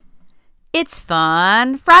It's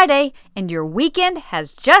Fun Friday, and your weekend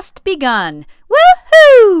has just begun.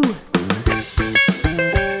 Woohoo!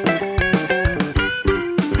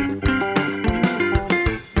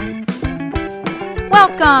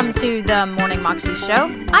 Welcome to the Morning Moxie Show.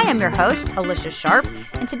 I am your host, Alicia Sharp,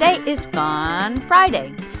 and today is Fun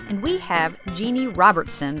Friday. And we have Jeanne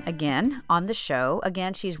Robertson again on the show.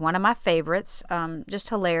 Again, she's one of my favorites. Just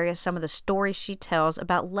hilarious, some of the stories she tells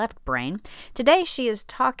about left brain. Today she is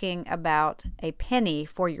talking about a penny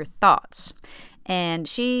for your thoughts. And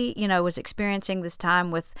she, was experiencing this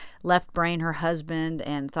time with left brain, her husband,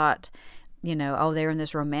 and thought, they're in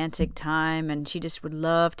this romantic time, and she just would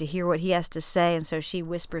love to hear what he has to say. And so she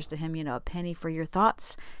whispers to him, a penny for your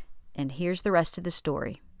thoughts. And here's the rest of the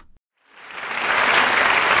story.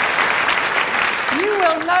 You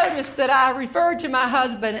will notice that I referred to my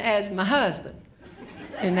husband as my husband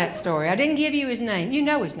in that story. I didn't give you his name. You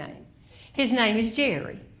know his name. His name is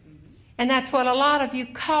Jerry. And that's what a lot of you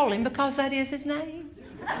call him because that is his name.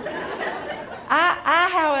 I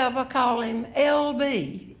however, call him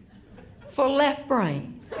LB for left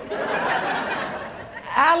brain.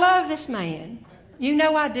 I love this man. You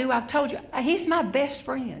know I do. I've told you. He's my best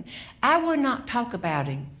friend. I would not talk about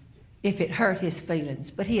him if it hurt his feelings,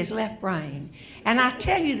 but he is left brain. And I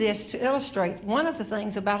tell you this to illustrate one of the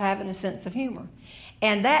things about having a sense of humor,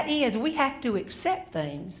 and that is we have to accept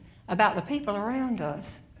things about the people around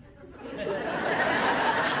us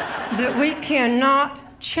that we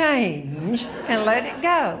cannot change and let it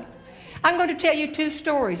go. I'm going to tell you two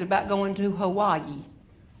stories about going to Hawaii,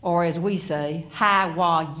 or as we say,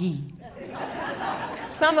 Hawaii.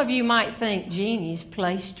 Some of you might think Jeannie's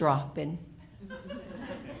place dropping.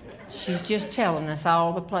 She's just telling us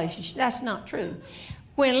all the places. That's not true.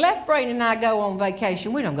 When Left Brain and I go on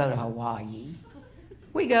vacation, we don't go to Hawaii.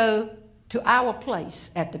 We go to our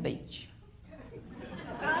place at the beach.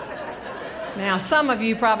 Now, some of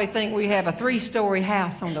you probably think we have a 3-story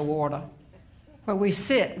house on the water where we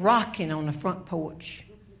sit rocking on the front porch,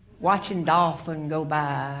 watching dolphins go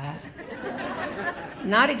by.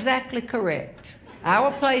 Not exactly correct.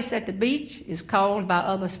 Our place at the beach is called by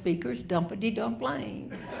other speakers Dumpity Dump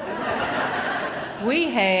Lane.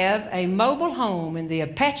 We have a mobile home in the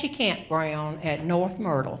Apache campground at North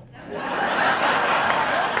Myrtle. We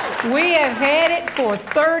have had it for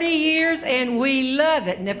 30 years and we love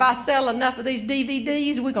it. And if I sell enough of these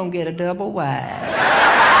DVDs, we're going to get a double wide.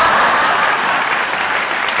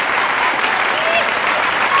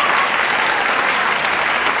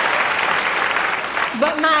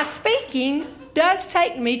 But my speaking does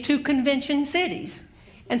take me to convention cities.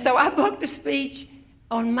 And so I booked a speech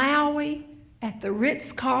on Maui, at the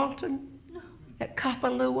Ritz-Carlton, at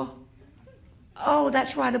Kapalua. Oh,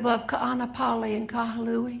 that's right above Ka'anapali and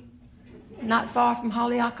Kahului. Not far from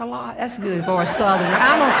Haleakala. That's good for a southerner.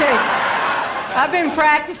 I'm going to tell you, I've been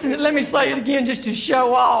practicing it. Let me say it again just to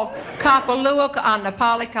show off. Kapalua,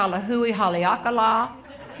 Ka'anapali, Kalahui, Haleakala,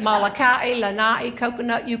 Malakai, Lanai,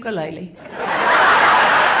 Coconut Ukulele.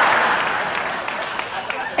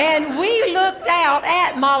 And we looked out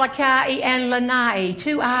at Molokai and Lanai,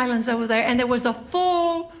 2 islands over there, and there was a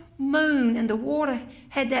full moon, and the water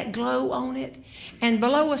had that glow on it. And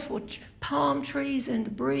below us were palm trees and the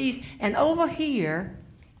breeze. And over here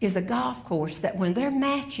is a golf course that when their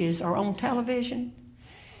matches are on television,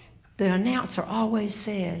 the announcer always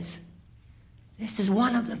says, "This is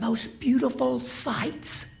one of the most beautiful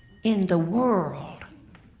sights in the world."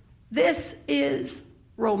 This is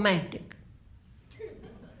romantic.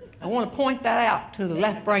 I want to point that out to the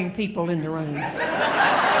left brain people in the room.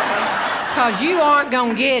 Because you aren't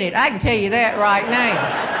going to get it. I can tell you that right now.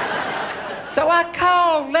 So I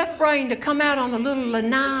called left brain to come out on the little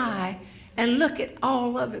lanai and look at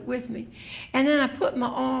all of it with me. And then I put my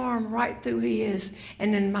arm right through his,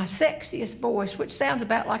 and then my sexiest voice, which sounds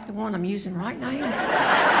about like the one I'm using right now.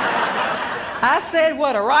 I said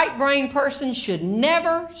what a right brain person should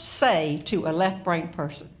never say to a left brain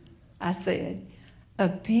person. I said, "A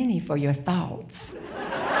penny for your thoughts."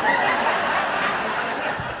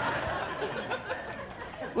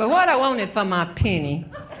 Well, what I wanted for my penny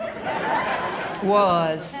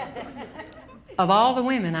was, of all the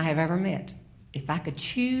women I have ever met, if I could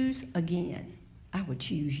choose again, I would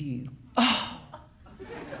choose you. Oh,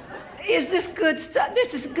 is this good stuff?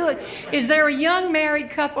 This is good. Is there a young married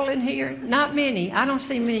couple in here? Not many. I don't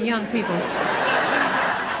see many young people.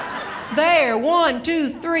 There, 1, 2,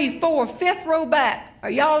 3, 4, 5th row back. Are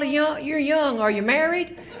y'all young? You're young. Are you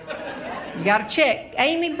married? You got to check.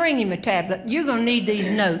 Amy, bring him a tablet. You're going to need these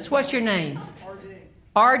notes. What's your name? RD.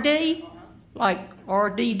 RD? Like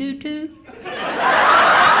RD-doo-doo?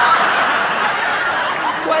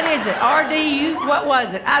 What is it? RDU? What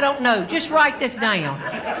was it? I don't know. Just write this down.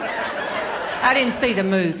 I didn't see the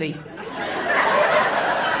movie.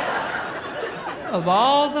 Of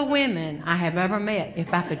all the women I have ever met,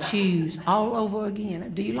 if I could choose all over again.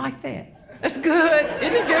 Do you like that? That's good.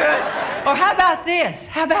 Isn't it good? Or how about this?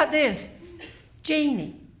 How about this?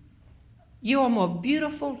 Jeannie, you are more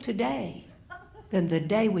beautiful today than the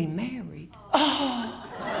day we married. Oh.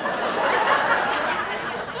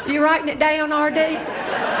 You writing it down, RD?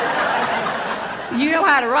 You know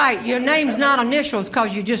how to write. Your name's not initials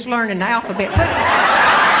because you're just learning the alphabet.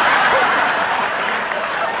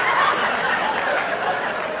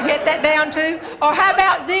 Get that down too? Or how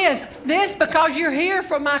about this? This, because you're here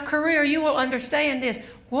for my career, you will understand this.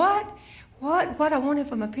 What I wanted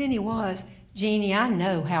from a penny was, Jeannie, I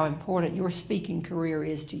know how important your speaking career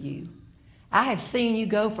is to you. I have seen you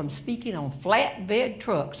go from speaking on flatbed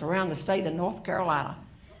trucks around the state of North Carolina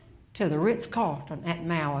to the Ritz-Carlton at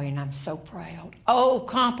Maui, and I'm so proud. Oh,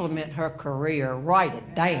 compliment her career. Write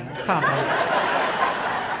it down. Compliment.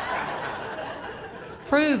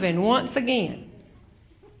 Proving once again,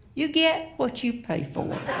 you get what you pay for.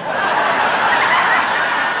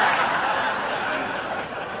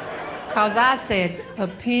 Because I said, a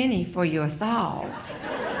penny for your thoughts.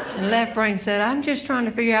 And Left Brain said, I'm just trying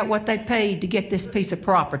to figure out what they paid to get this piece of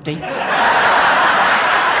property.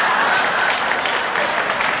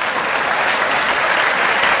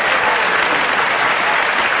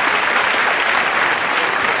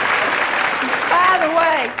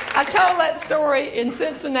 I told that story in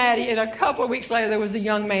Cincinnati, and a couple of weeks later there was a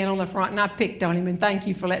young man on the front, and I picked on him, and thank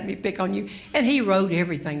you for letting me pick on you. And he wrote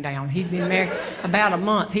everything down. He'd been married about a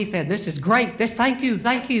month. He said, this is great. Thank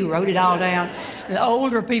you, wrote it all down. And the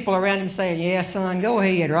older people around him saying, yeah, son, go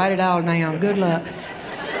ahead, write it all down. Good luck.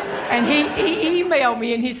 And he emailed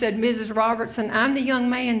me, and he said, Mrs. Robertson, I'm the young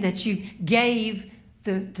man that you gave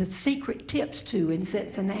the secret tips to in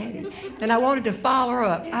Cincinnati. And I wanted to follow her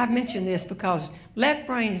up. I've mentioned this because Left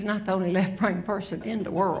Brain is not the only left brain person in the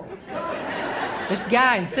world. This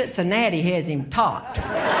guy in Cincinnati has him topped.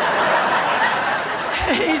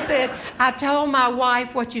 He said, I told my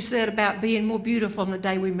wife what you said about being more beautiful on the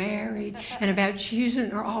day we married and about choosing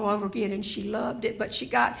her all over again, and she loved it, but she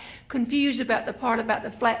got confused about the part about the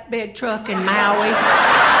flatbed truck in Maui.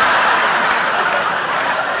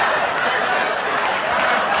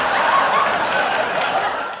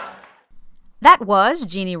 That was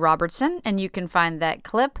Jeanne Robertson, and you can find that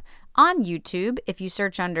clip on YouTube if you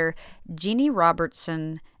search under Jeanne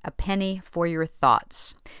Robertson, A Penny for Your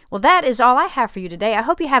Thoughts. Well, that is all I have for you today. I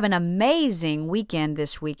hope you have an amazing weekend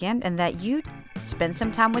this weekend and that you spend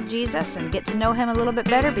some time with Jesus and get to know him a little bit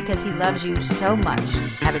better because he loves you so much.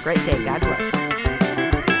 Have a great day. God bless.